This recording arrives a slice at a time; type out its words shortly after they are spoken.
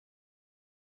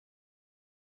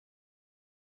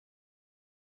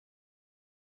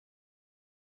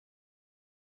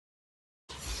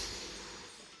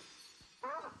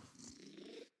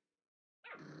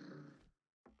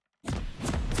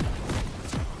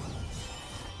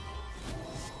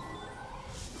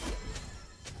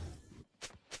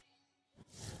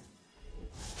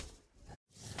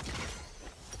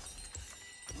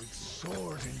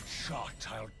shot,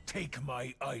 I'll take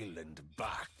my island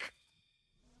back.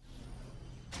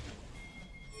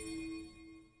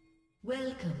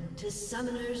 Welcome to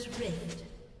Summoner's Rift.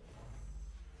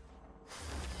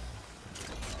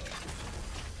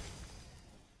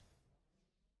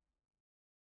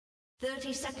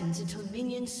 "30 seconds until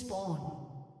minions spawn.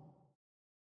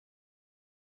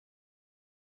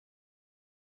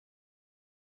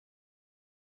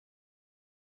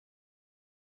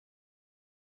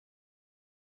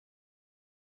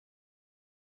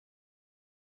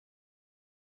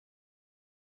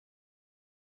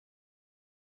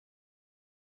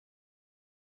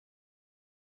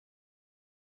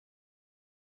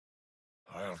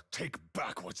 I'll take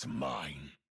back what's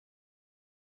mine.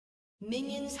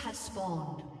 Minions have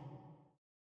spawned.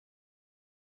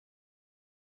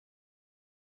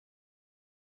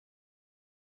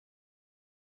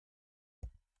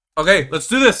 Okay, let's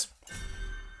do this.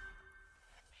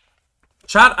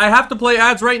 Chat, I have to play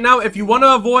ads right now. If you want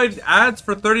to avoid ads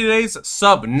for 30 days,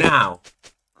 sub now.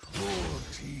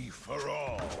 Cruelty for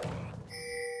all.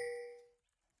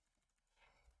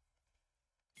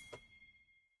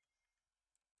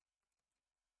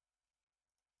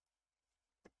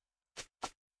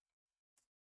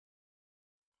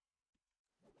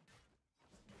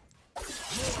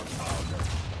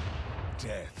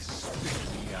 Death spit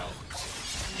me out.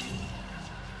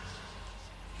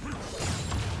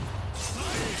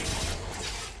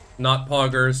 Not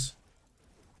poggers.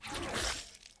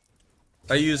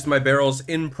 I used my barrels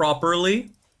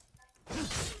improperly.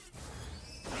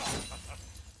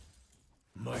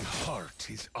 My heart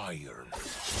is iron.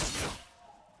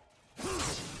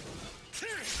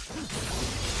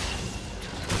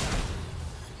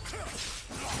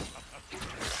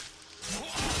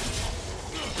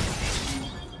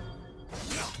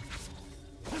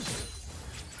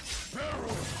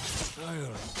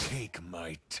 I'll take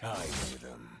my time with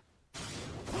them.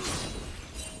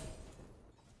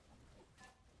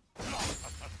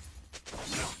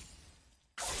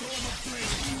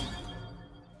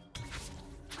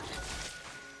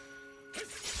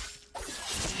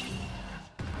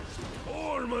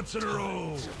 Four months in a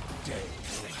row. Day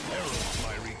will herald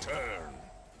my return.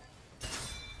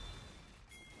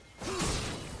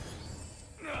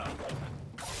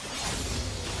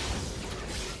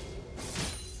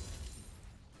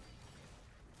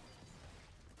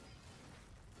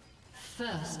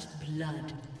 First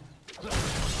blood. I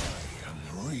am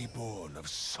reborn of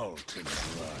salt and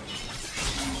brine.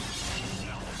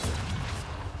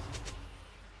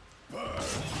 Burn.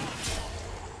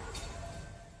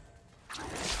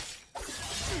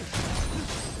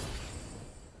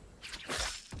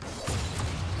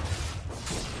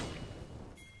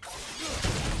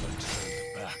 Turn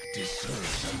back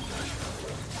deserves a knife.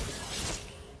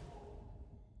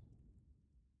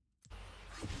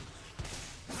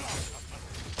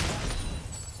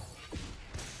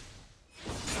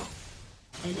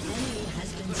 An enemy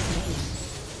has been slain.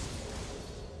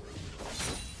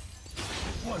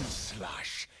 One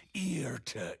slash, ear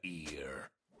to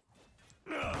ear.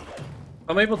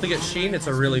 I'm able to get Sheen, it's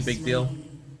a really big deal.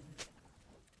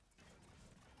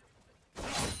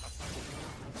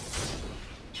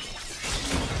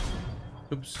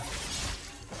 Oops.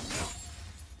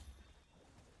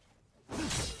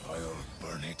 I'll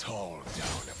burn it all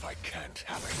down if I can't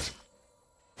have it.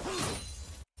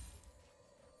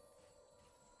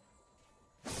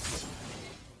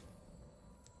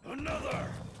 Another!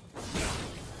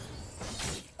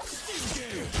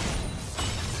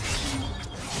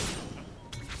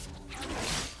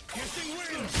 Piercing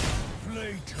winds!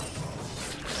 Blade.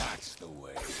 That's the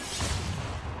way.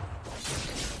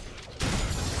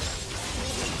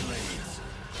 Blades.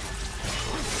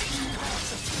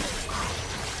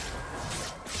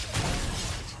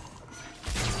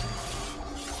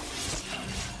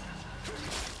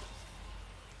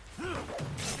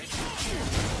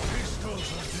 Pistols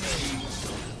or blades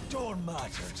don't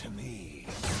matter to me.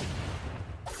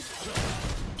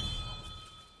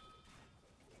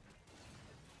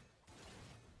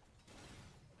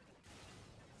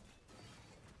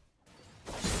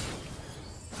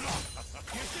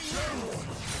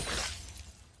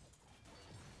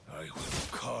 I will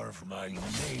carve my name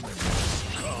in the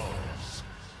skulls.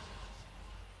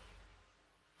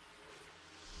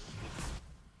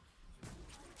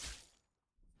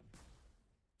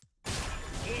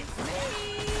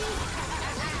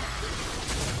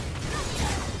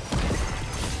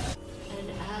 An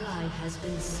ally has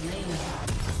been slain.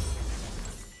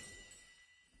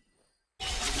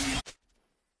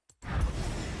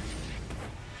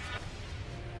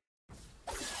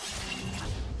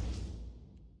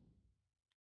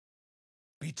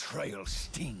 betrayal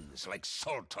stings like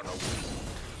salt on a wound.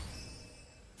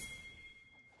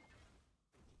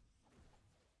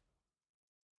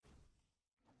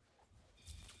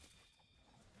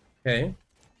 Okay.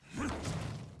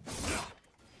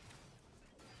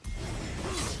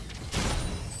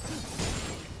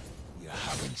 You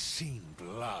haven't seen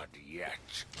blood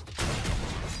yet.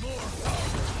 More power.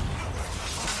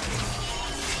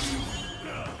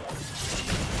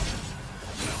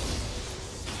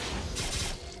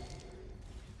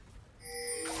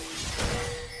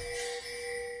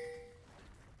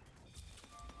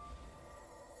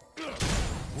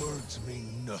 Words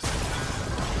mean nothing.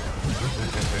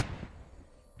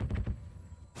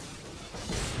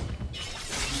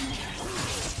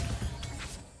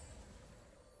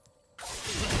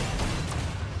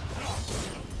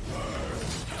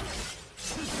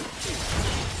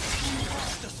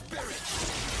 The spirit.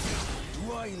 Do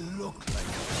I look like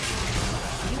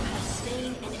You have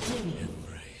slain an enemy.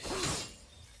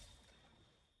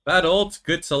 Bad ult,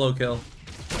 good solo kill.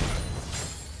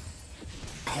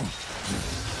 An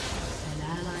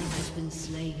ally has been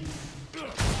slain.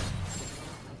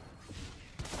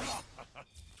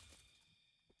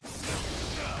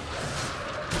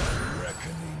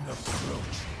 reckoning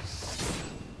approaches?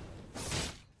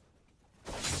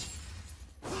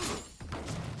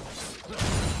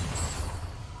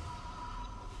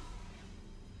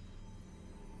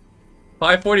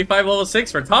 545 level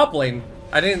 6 for top lane.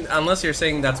 I didn't, unless you're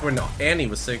saying that's when Annie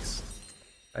was 6.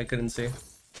 I couldn't see.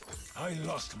 I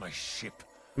lost my ship.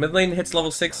 Mid lane hits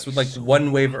level 6 with like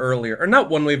one wave earlier. Or not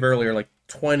one wave earlier, like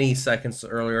 20 seconds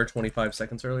earlier, 25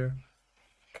 seconds earlier.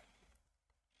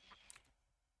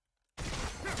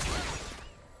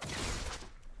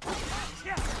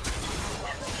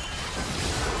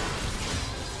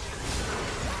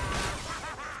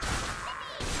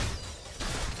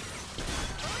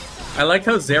 I like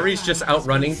how Zeri's just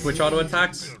outrunning Twitch auto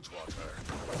attacks.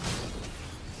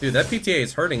 Dude, that PTA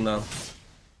is hurting though.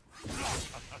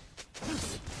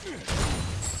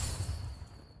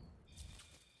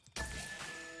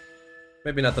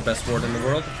 Maybe not the best ward in the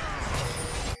world.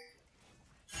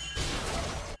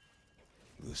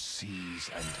 The seas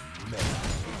and men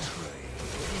betray.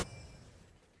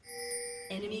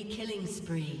 Enemy killing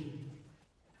spree.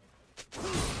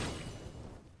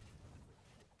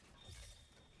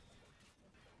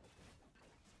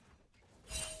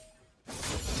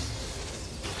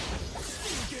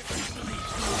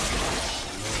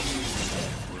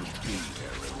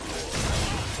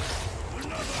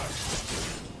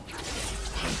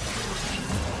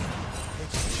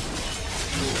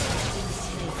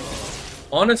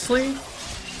 Honestly,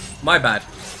 my bad.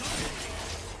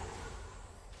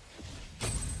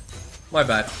 My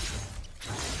bad.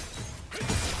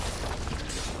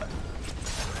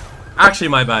 Actually,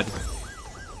 my bad.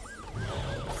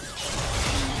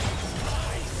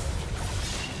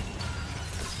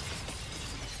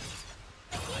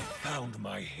 I found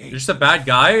my hate. You're just a bad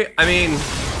guy? I mean,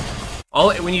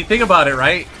 when you think about it,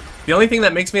 right? The only thing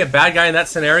that makes me a bad guy in that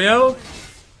scenario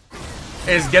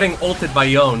is getting ulted by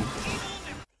Yone.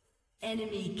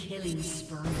 Enemy killing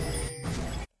spree.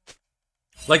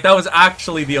 Like, that was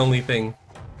actually the only thing.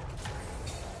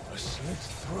 A slit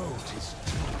throat is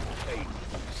too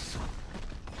painless.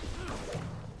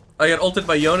 I got ulted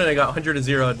by Yone and I got 100 to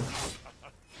 0'd.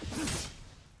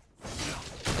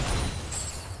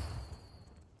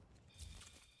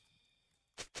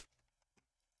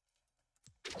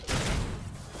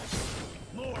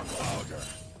 More powder.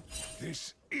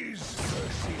 This is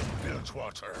mercy in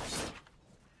Bilgewater.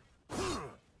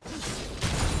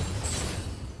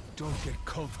 Don't get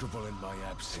comfortable in my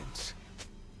absence.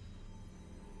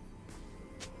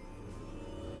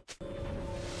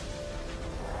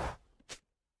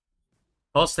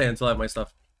 I'll stay until I have my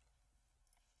stuff.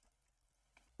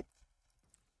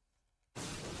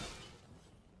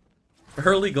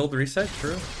 Early gold reset,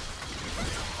 true.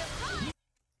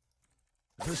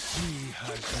 The sea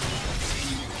has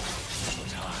no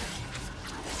time.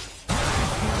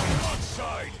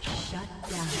 Outside. Shut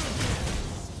down.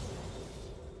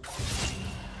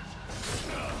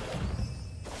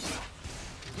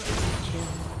 Kill.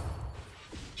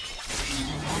 An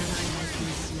ally has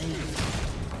been slain.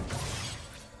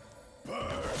 An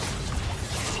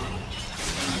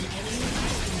enemy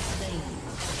has been slain.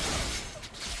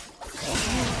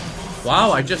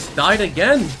 Wow, I just died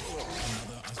again.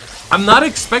 I'm not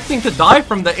expecting to die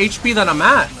from the HP that I'm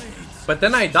at. But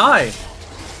then I die.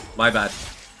 My bad.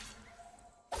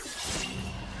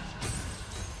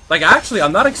 Like, actually,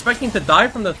 I'm not expecting to die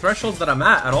from the thresholds that I'm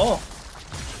at all.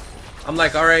 I'm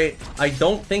like, alright, I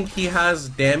don't think he has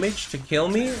damage to kill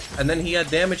me. And then he had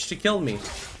damage to kill me.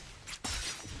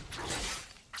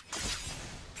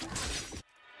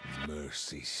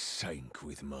 mercy sank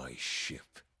with my ship.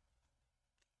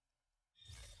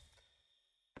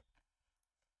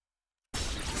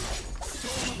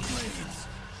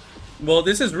 Well,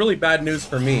 this is really bad news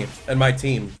for me and my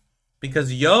team.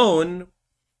 Because Yone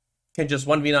can just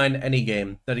 1v9 any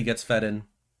game that he gets fed in.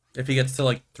 If he gets to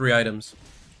like 3 items.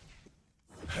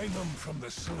 Hang them from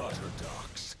the slaughter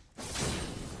docks.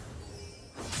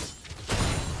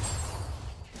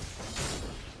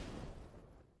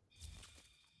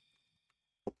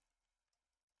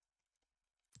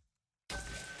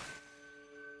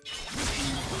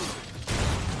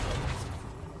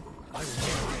 I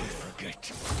will never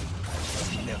forget.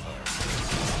 Never.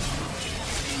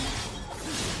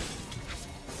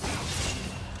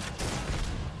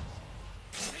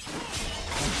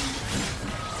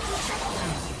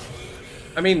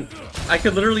 I mean, I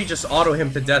could literally just auto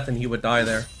him to death and he would die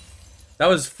there. That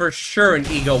was for sure an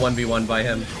ego 1v1 by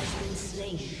him.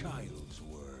 Child's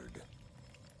word.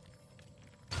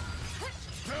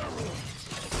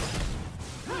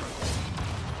 An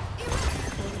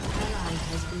ally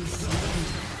has been slain.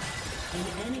 An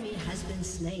enemy has been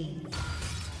slain.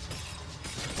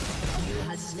 You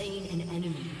have slain an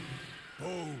enemy.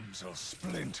 Bones are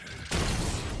splintered.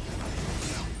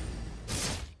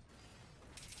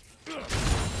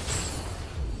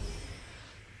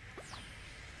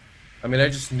 I mean, I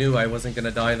just knew I wasn't gonna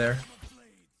die there.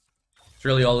 It's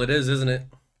really all it is, isn't it?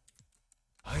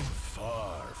 I'm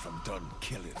far from done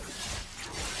killing.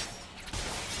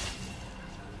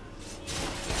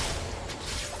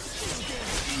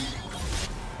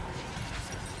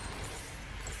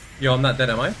 Yo, I'm not dead,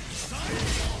 am I?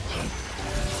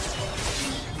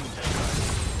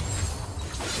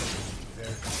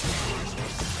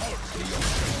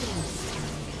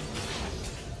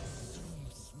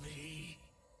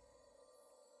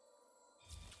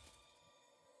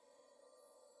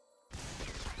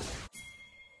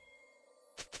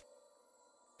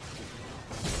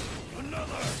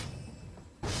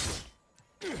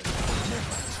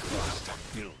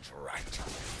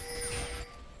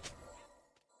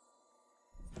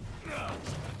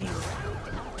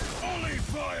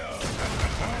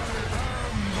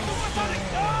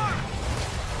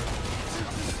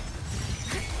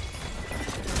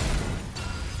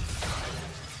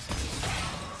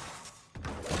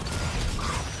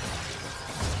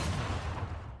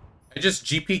 I just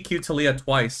GPQ'd Talia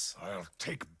twice. I'll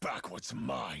take back what's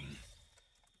mine.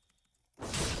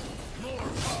 More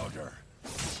powder.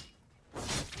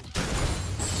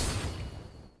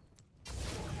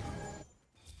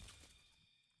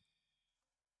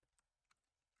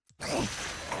 I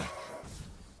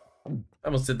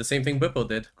almost did the same thing Bippo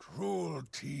did.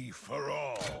 Cruelty for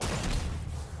all.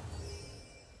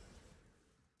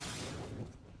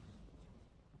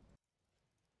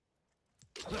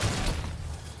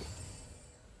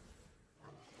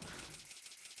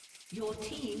 Your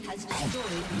team has destroyed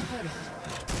a turret.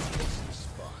 This is the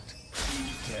spot.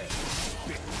 Dead.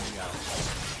 Spit me out.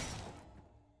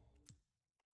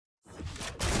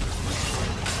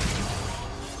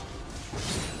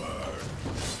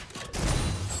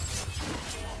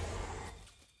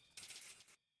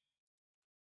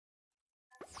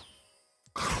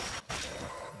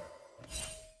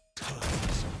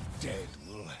 Tons of dead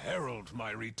will herald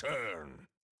my return.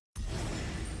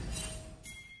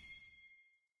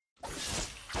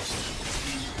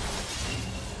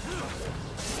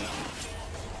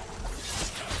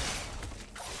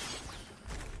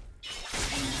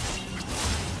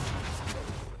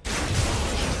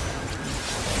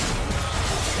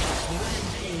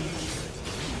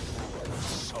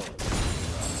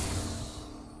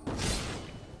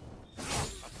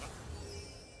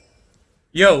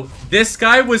 Yo, this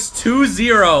guy was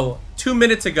 2-0 2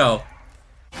 minutes ago.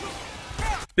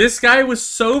 This guy was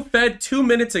so fed 2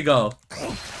 minutes ago.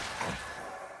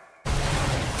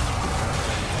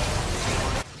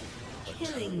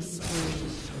 Killing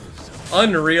spree.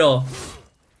 Unreal.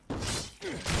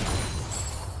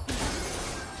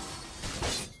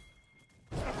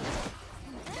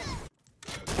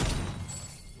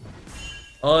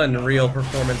 Unreal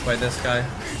performance by this guy.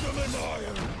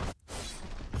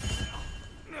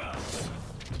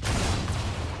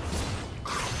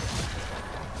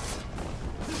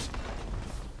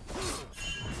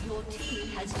 Your team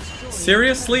has destroyed.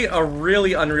 Seriously, a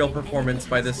really unreal performance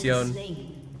by this Yone.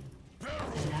 An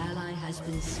ally has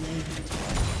been slain.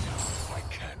 I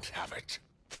can't have it.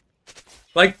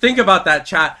 Like, think about that,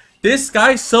 chat. This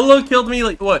guy solo killed me,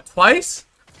 like, what, twice?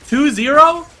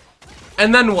 2-0?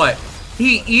 And then what?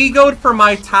 He egoed for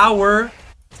my tower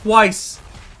twice.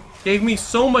 Gave me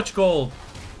so much gold.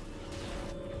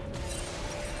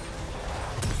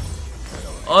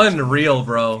 Unreal,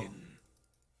 bro.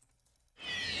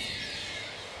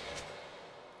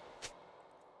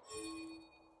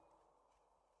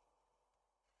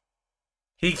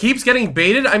 He keeps getting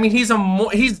baited. I mean, he's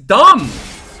dumb.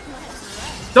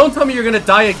 Don't tell me you're gonna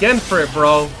die again for it,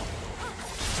 bro.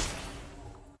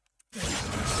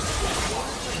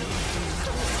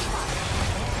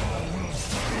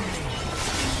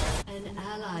 An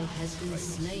ally has been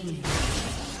slain.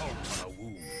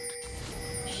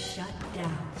 Shut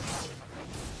down.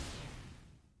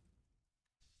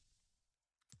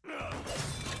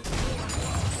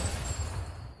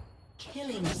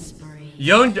 Killing spree.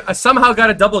 Yone somehow got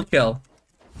a double kill.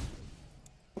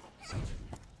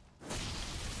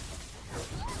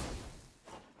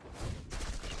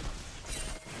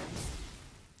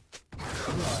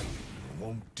 Crying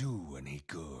won't do any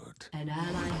good. An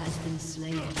ally has been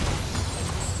slain.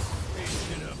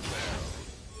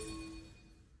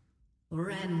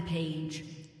 Rampage.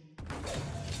 Your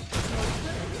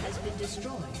turret has been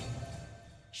destroyed.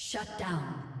 Shut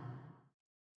down.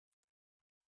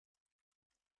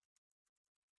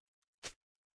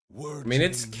 Words I mean,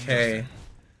 it's mean K.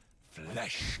 nothing.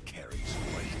 Flesh carries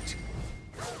weight.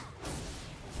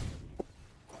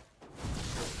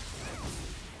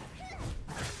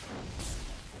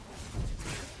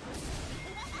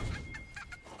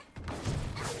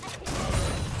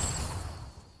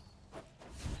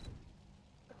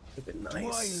 Do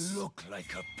I look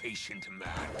like a patient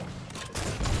man?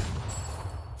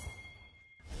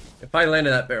 If I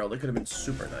landed that barrel, it could have been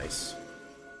super nice.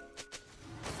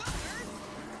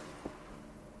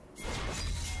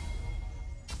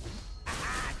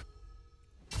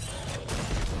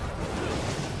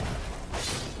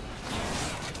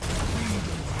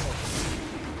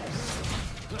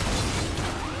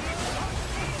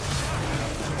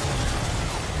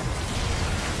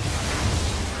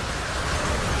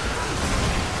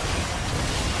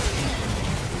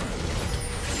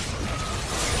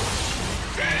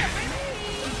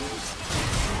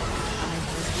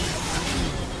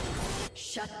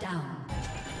 Shut down.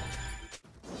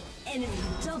 Enemy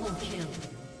double kill.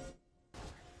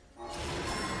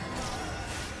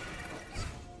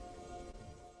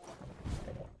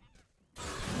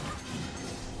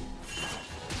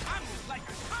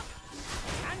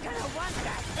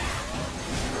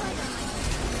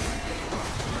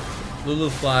 Lulu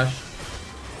flash.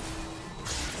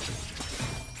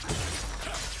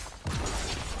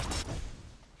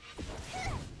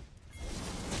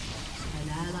 An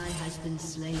ally has been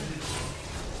slain.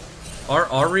 Our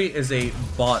Ari is a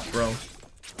bot, bro.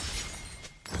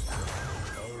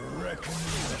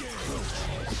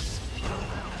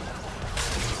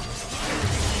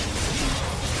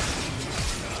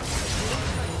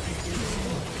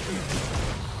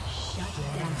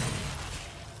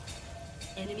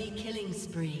 Enemy killing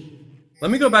spree.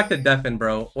 Let me go back to Deafen,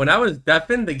 bro. When I was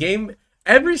Deafen, the game,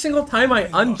 every single time I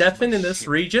undeafen in this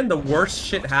region, the worst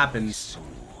shit happens.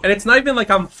 And it's not even like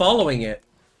I'm following it.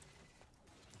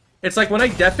 It's like when I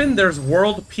deafen, there's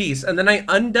world peace, and then I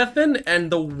undeafen,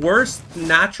 and the worst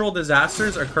natural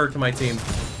disasters occur to my team.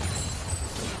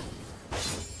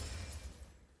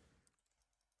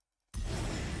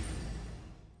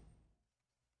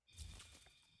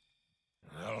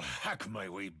 I'll hack my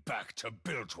way back to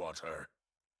Bilgewater.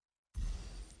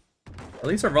 At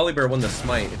least our Volibear won the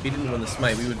smite. If he didn't win the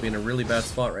smite, we would be in a really bad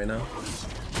spot right now.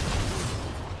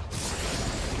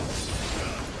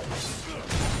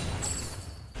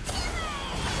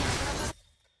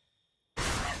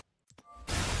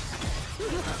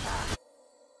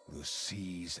 The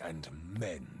seas and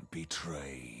men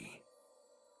betray.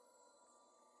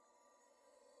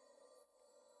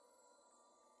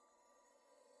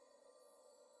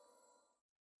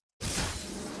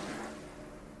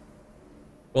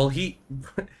 Well,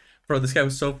 bro, this guy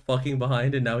was so fucking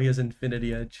behind, and now he has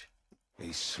Infinity Edge.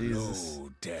 A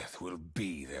slow death will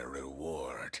be their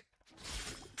reward.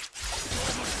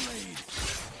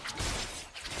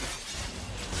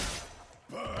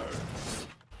 Burn.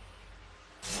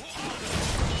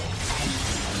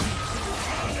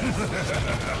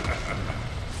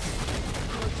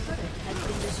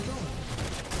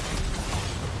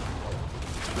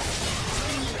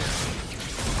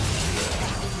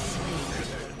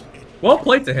 Well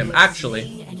played to him,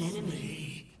 actually.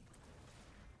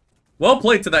 Well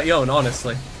played to that Yone,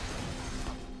 honestly.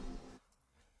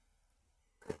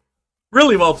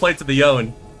 Really well played to the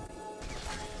Yone.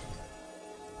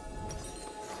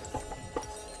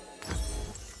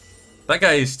 That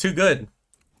guy is too good.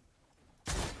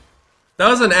 That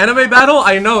was an anime battle?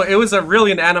 I know, it was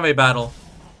really an anime battle.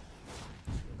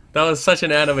 That was such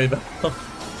an anime battle.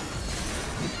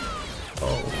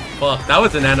 Oh. fuck. That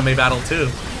was an anime battle too.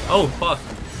 Oh fuck.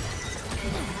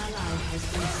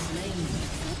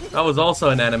 That was also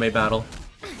an anime battle.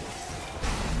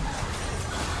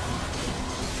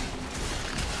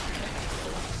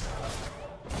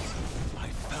 I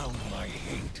found my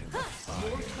hate in the fire.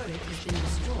 Your turret has been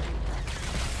destroyed.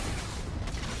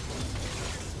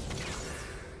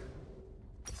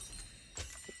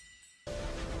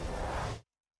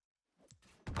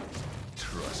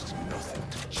 Trust nothing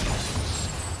to chance.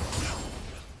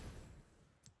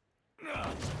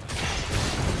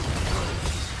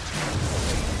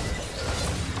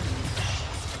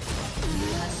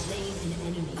 You have slain an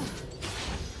enemy.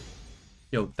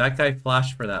 Yo, that guy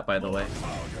flashed for that, by the way.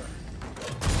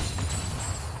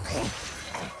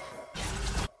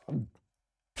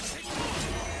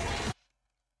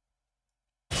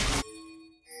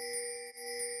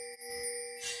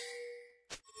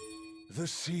 The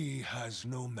sea has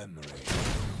no memory.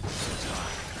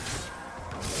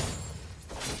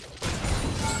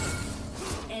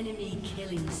 Enemy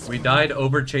killing We died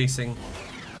over chasing.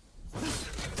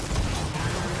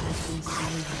 has been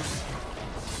slain.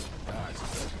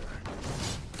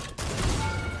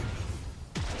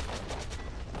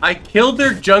 I killed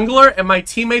their jungler and my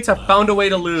teammates have found a way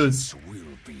to lose. Will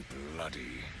be bloody.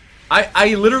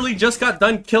 I literally just got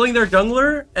done killing their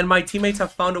jungler and my teammates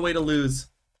have found a way to lose.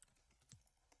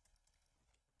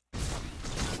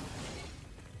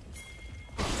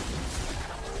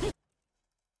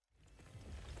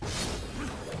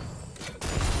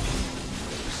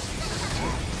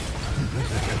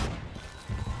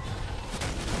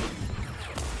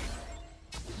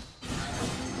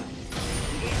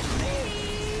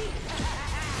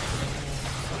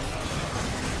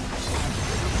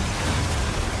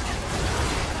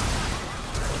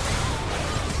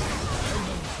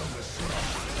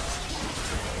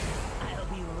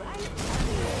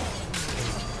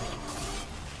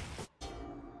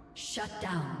 Shut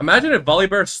down. Imagine if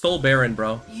Volibear stole Baron,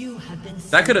 bro. You have been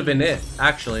That could have been it,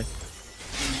 actually.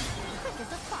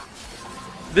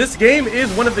 This game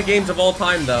is one of the games of all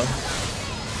time, though.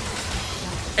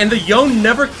 And the Yone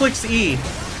never clicks E.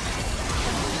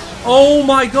 Oh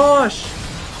my gosh!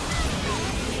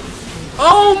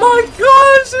 Oh my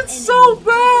gosh, it's so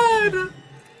bad!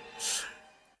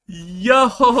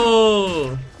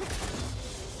 Yo!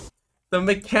 The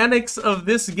mechanics of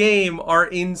this game are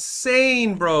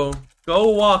insane, bro. Go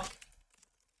walk.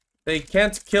 They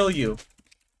can't kill you.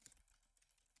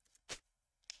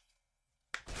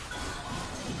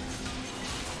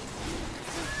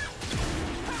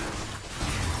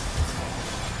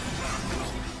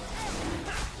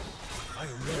 I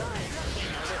really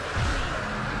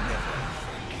never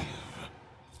forgive.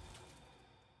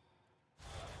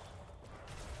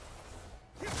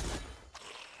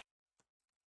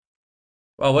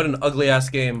 Wow, what an ugly ass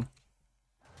game.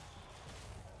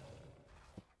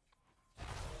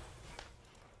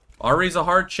 Ari's a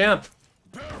hard champ.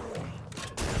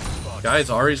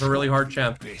 Guys, Ari's a really hard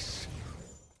champ. This.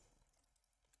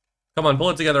 Come on,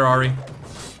 pull it together, Ari.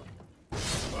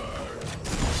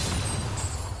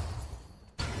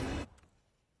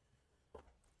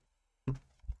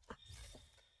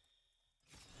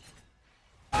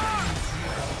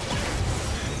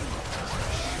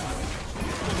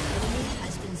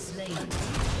 has been slain.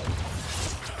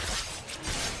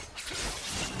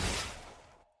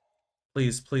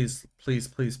 Please, please, please,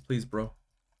 please, please, bro.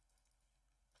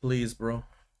 Please, bro.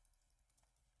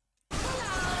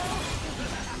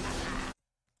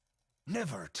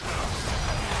 Never trust.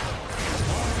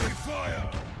 Holy fire!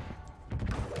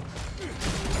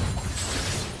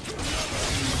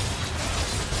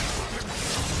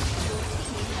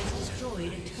 Has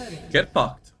destroyed a turret. Get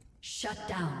fucked. Shut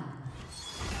down.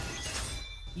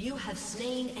 You have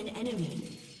slain an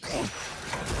enemy.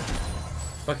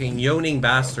 Fucking yoning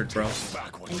bastard, bro. An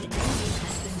Backwards. enemy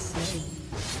has been slain.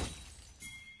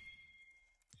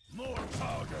 More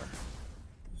powder.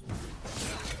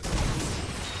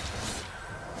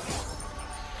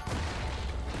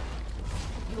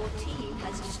 Your team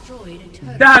has destroyed a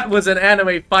turret. That was an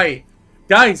anime fight.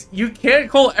 Guys, you can't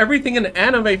call everything an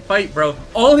anime fight, bro.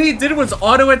 All he did was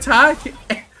auto attack.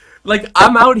 Like,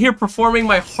 I'm out here performing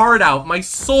my heart out, my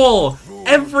soul,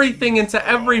 everything into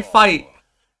every fight.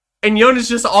 And Yone is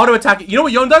just auto attacking. You know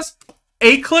what Yone does?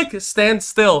 A click, stand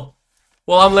still.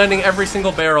 While I'm landing every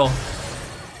single barrel.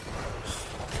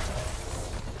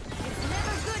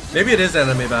 Maybe it is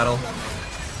anime battle.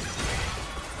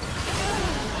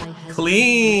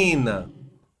 Clean.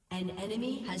 An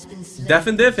enemy has been slain. Def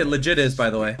and diff, it legit is, by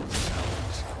the way.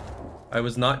 I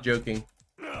was not joking.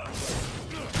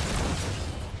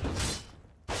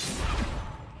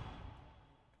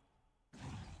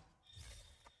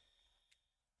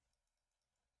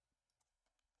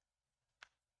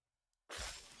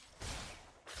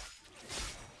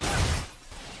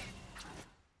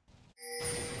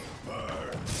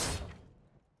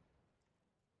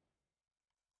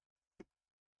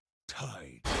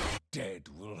 dead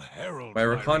will herald My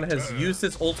Rakan has return. used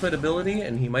his ultimate ability,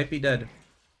 and he might be dead.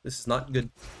 This is not good.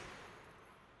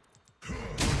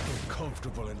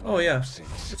 Comfortable in Oh my yeah,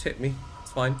 absence. just hit me.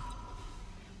 It's fine.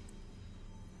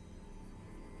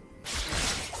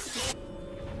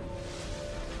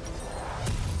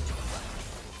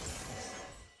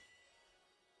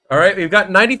 Alright, we've got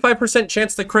 95%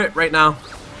 chance to crit right now.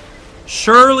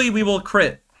 Surely we will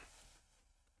crit.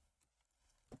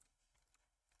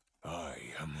 I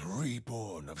am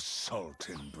reborn of salt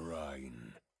and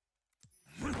brine.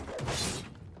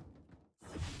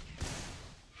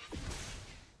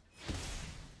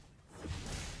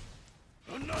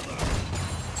 Another!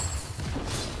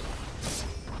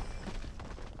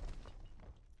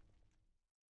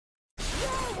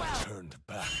 Turned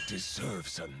back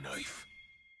deserves a knife.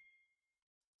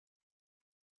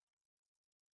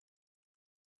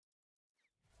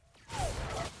 I'll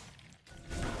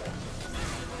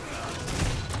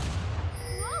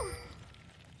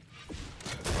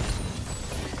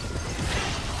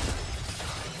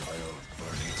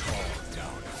burn it all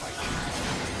down if I can.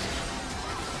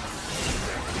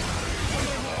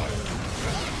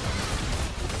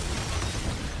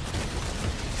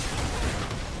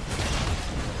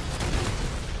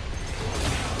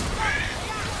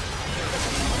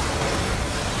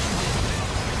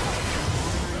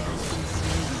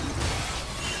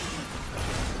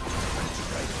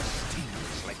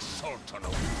 Stings like salt on a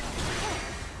wound.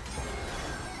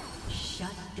 Shut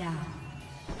down.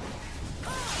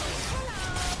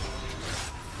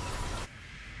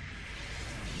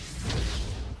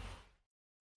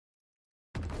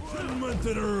 One month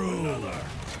in a row.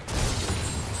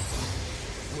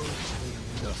 Words mean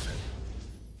nothing.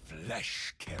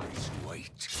 Flesh carries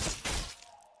weight.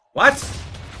 What?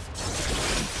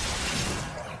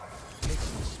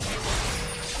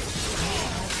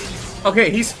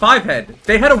 Okay, he's 5-head.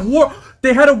 They had a war.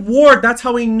 They had a ward. That's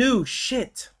how he knew.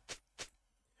 Shit.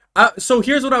 So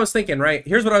here's what I was thinking, right?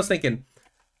 Here's what I was thinking.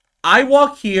 I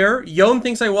walk here. Yone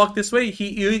thinks I walk this way.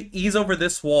 He's over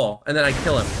this wall, and then I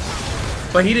kill him.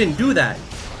 But he didn't do that.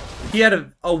 He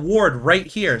had a ward right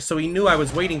here, so he knew I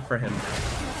was waiting for him.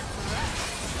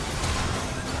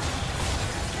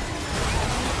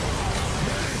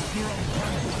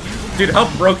 Dude,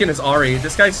 how broken is Ahri?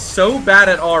 This guy's so bad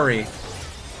at Ahri.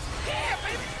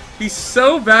 He's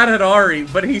so bad at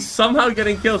Ahri, but he's somehow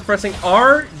getting kills pressing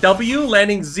RW,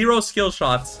 landing 0 skill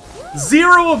shots.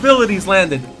 0 abilities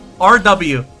landed.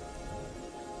 RW.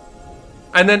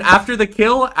 And then after the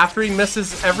kill, after he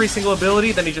misses every single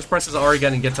ability, then he just presses R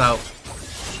again and gets out.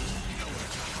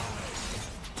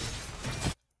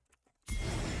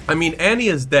 I mean, Annie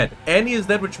is dead. Annie is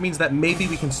dead, which means that maybe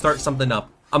we can start something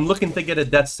up. I'm looking to get a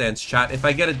death stance, chat. If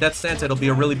I get a death stance, it'll be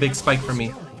a really big spike for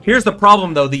me. Here's the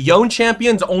problem, though. The Yone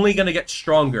champion's only going to get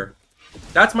stronger.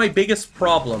 That's my biggest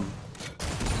problem.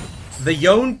 The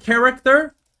Yone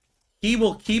character, he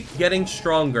will keep getting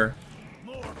stronger.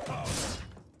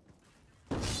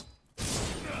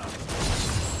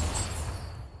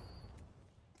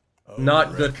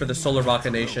 Not good for the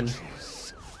Solarbacca nation.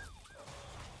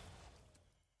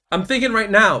 I'm thinking right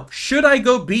now, should I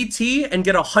go BT and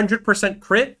get 100%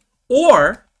 crit?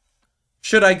 Or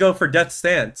should I go for Death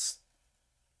Stance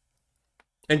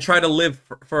and try to live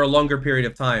for a longer period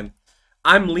of time?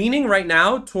 I'm leaning right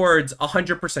now towards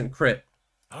 100% crit.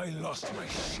 I lost my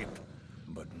ship,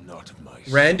 but not my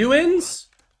Randuin's?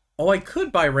 Oh, I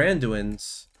could buy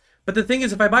Randuin's. But the thing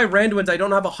is, if I buy Randuin's, I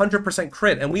don't have 100%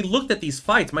 crit. And we looked at these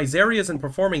fights. My Zeri isn't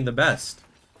performing the best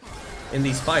in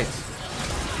these fights.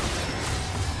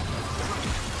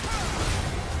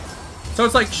 So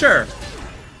it's like, sure.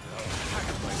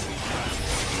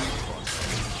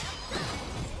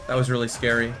 That was really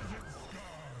scary.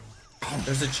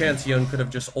 There's a chance Yone could have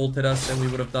just ulted us and we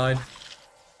would have died.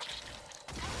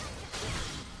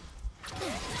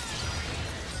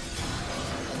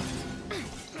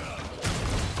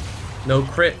 No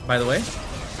crit, by the way.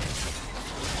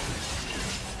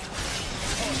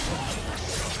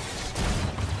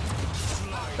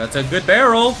 That's a good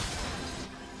barrel.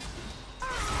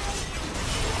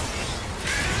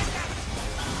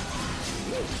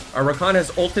 Our Rakan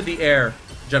has ulted the air,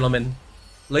 gentlemen.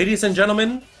 Ladies and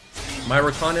gentlemen, my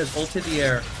Rakan has ulted the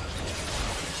air.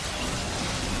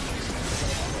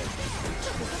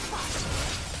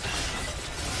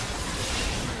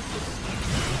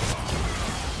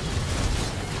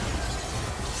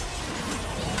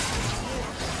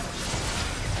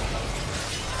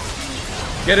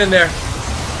 Get in there.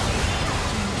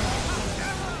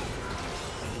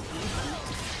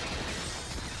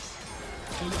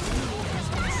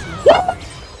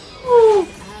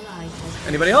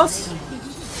 Anybody else?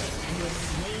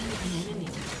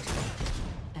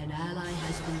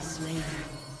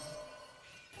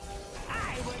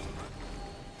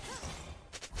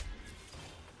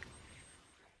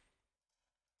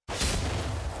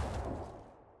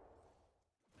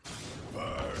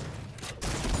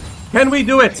 Can we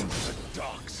do it? The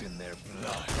dogs in their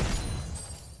blood.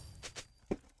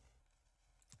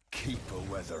 Keep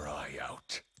a weather eye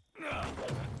out.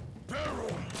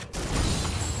 Barrel.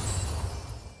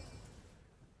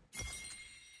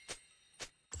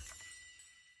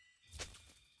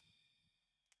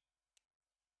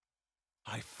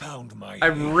 I found my. I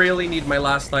really need my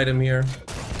last item here.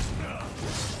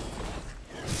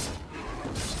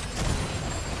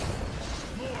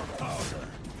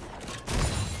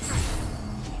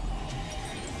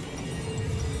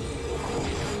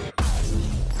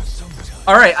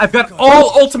 Alright, I've got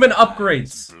all ultimate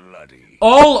upgrades.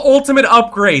 All ultimate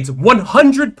upgrades.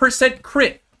 100%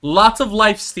 crit. Lots of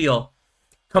lifesteal.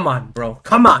 Come on, bro.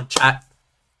 Come on, chat.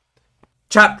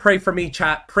 Chat, pray for me,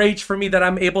 chat. Pray for me that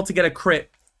I'm able to get a crit.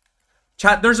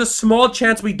 Chat, there's a small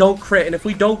chance we don't crit. And if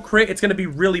we don't crit, it's going to be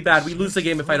really bad. We lose the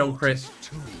game if I don't crit.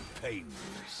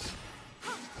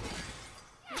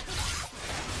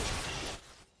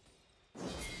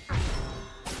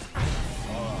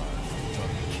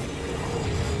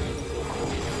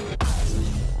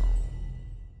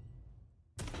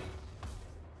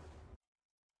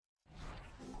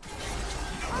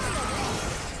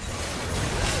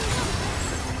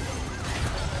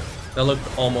 That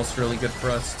looked almost really good for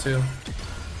us, too.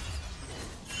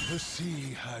 The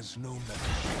sea has no memory.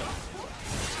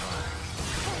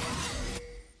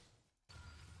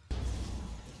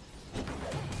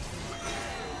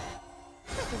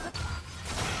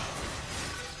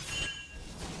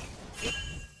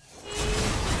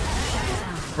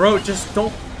 Bro, just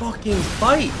don't fucking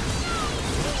fight.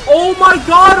 Oh my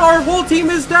god, our whole team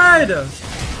is dead!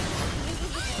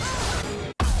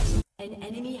 An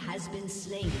enemy has been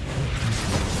slain.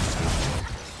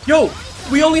 Yo,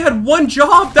 we only had one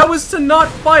job. That was to not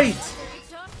fight.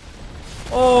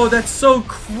 Oh, that's so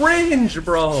cringe,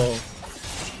 bro.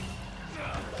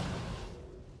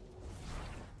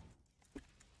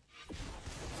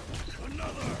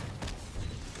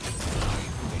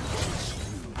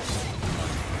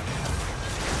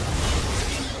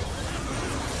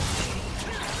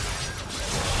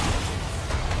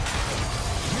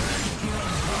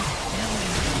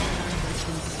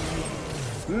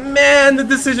 Man, the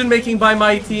decision making by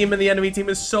my team and the enemy team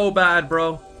is so bad,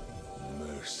 bro.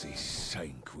 Mercy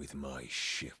sank with my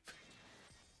ship.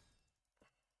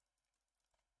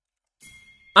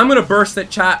 I'm gonna burst it,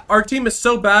 chat. Our team is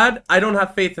so bad, I don't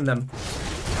have faith in them.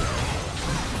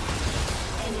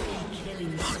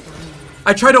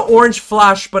 I tried to orange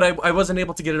flash, but I wasn't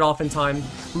able to get it off in time.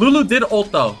 Lulu did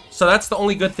ult though, so that's the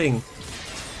only good thing.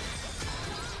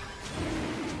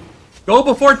 Go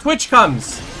before Twitch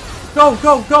comes. Go,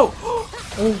 go, go!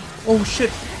 Oh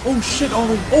shit. Oh shit,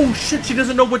 oh shit, she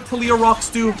doesn't know what Talia rocks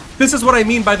do. This is what I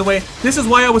mean, by the way. This is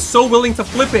why I was so willing to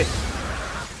flip it.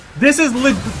 This is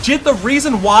legit the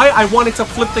reason why I wanted to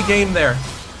flip the game there.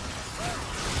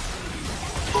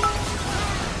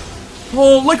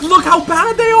 Oh, like, look how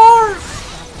bad they are!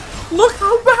 Look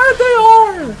how bad they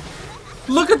are!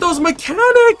 Look at those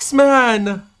mechanics,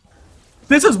 man!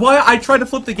 This is why I tried to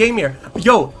flip the game here.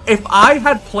 Yo, if I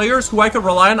had players who I could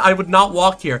rely on, I would not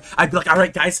walk here. I'd be like,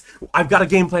 alright guys, I've got a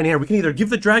game plan here. We can either give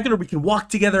the dragon or we can walk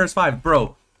together as 5.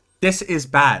 Bro, this is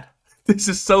bad. This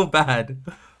is so bad.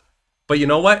 But you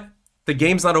know what? The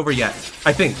game's not over yet.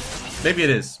 I think. Maybe it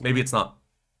is. Maybe it's not.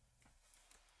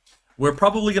 We're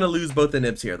probably going to lose both the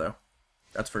nibs here, though.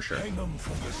 That's for sure.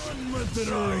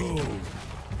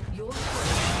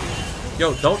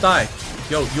 Yo, don't die.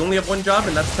 Yo, you only have one job,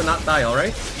 and that's to not die,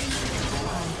 alright?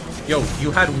 Yo,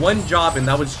 you had one job, and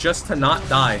that was just to not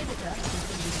die.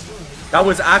 That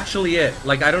was actually it.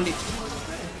 Like, I don't need...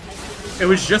 It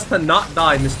was just to not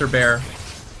die, Mr. Bear.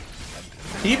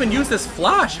 He even used his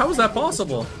flash. How was that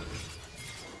possible?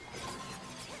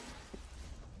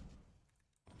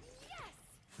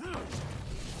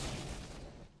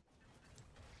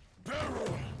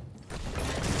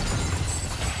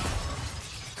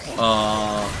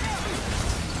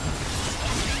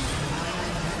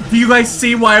 Do you guys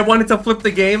see why I wanted to flip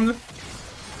the game?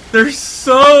 They're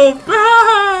so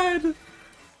bad!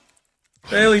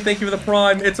 Bailey, thank you for the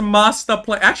prime. It's a Masta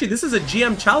play. Actually, this is a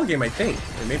GM Chal game, I think.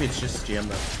 Or maybe it's just GM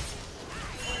though.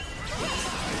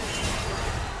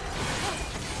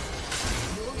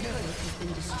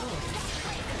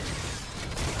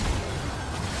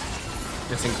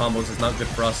 Missing combos is not good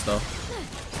for us though.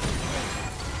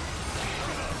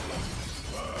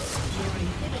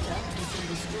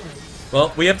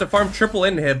 Well, we have to farm triple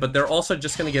inhib, but they're also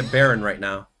just gonna get Baron right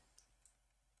now.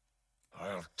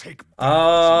 I'll take.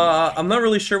 I'm not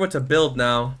really sure what to build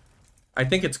now. I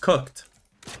think it's cooked.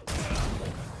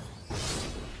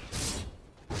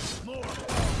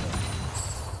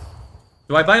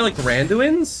 Do I buy, like,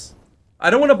 Randuins? I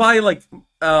don't want to buy, like,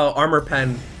 Armor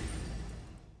Pen.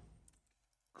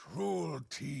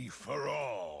 Cruelty for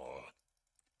all.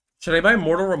 Should I buy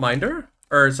Mortal Reminder?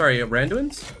 Or, sorry,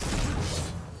 Randuins?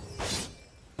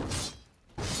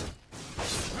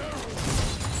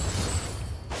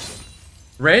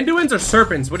 Randuins or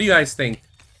Serpents? What do you guys think?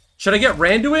 Should I get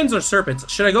Randuins or Serpents?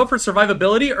 Should I go for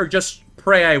survivability or just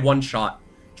pray I one-shot?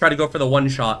 Try to go for the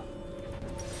one-shot.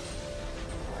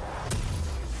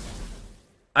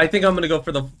 I think I'm gonna go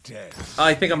for the...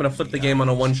 I think I'm gonna flip the game on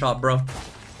a one-shot, bro.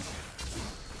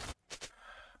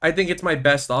 I think it's my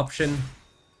best option.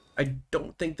 I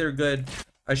don't think they're good.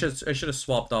 I should have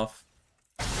swapped off.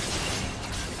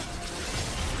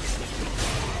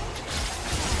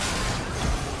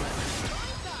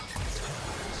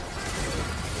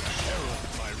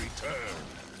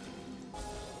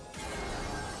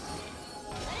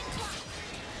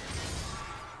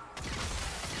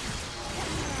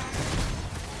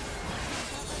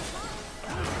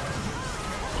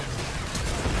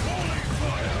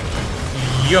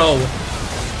 Yo.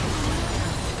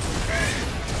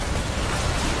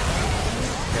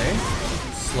 Okay.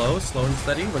 Slow and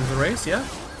steady wins the race, yeah.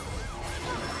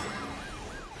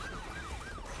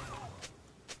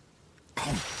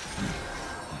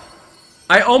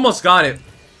 I almost got it.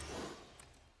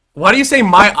 Why do you say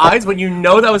my eyes when you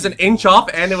know that was an inch off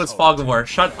and it was Fog of War?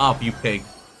 Shut up, you pig.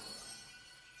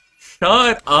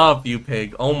 Shut up, you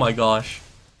pig. Oh my gosh.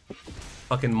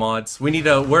 Fucking mods. We need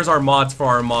to... Where's our mods for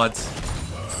our mods?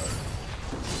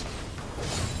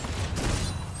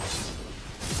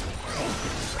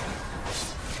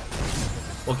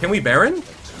 Well, can we Baron?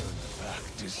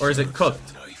 Or is it cooked?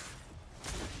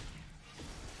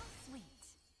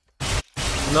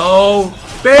 No!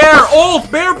 Bear!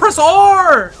 Ult! Bear, press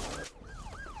R!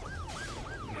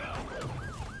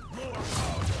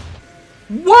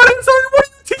 What are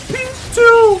you TPing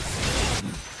to?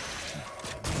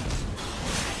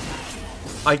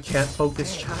 I can't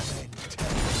focus, chat.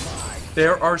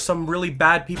 There are some really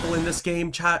bad people in this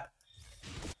game, chat.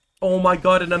 Oh my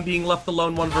god, and I'm being left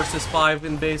alone 1 versus 5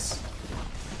 in base.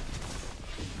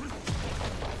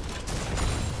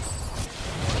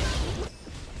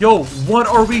 Yo, what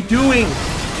are we doing?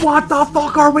 What the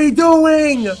fuck are we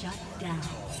doing?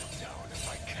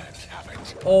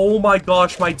 Oh my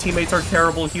gosh, my teammates are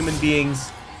terrible human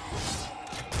beings.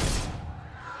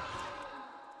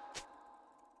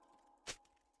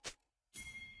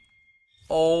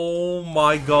 Oh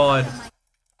my god.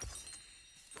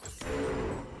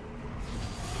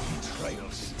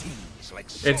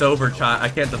 It's over, chat. I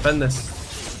can't defend this.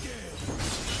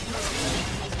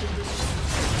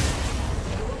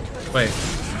 Wait.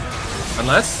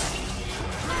 Unless?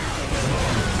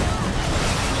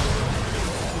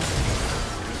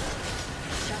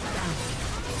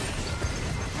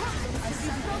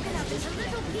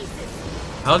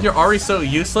 How's your Ari so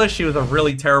useless? She was a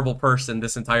really terrible person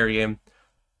this entire game.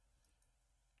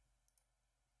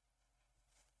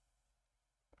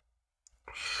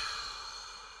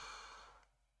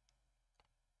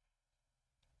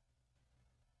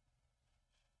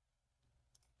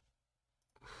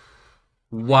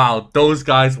 Wow, those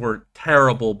guys were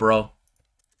terrible, bro.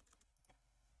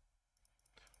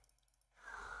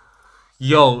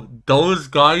 Yo, those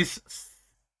guys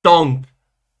stunk.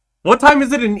 What time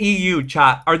is it in EU,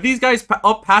 chat? Are these guys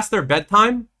up past their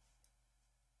bedtime?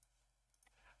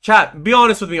 Chat, be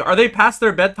honest with me. Are they past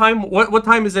their bedtime? What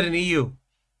time is it in EU?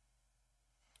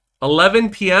 11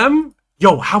 p.m.?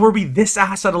 Yo, how are we this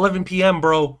ass at 11 p.m.,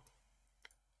 bro?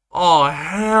 Oh,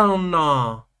 hell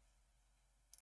nah.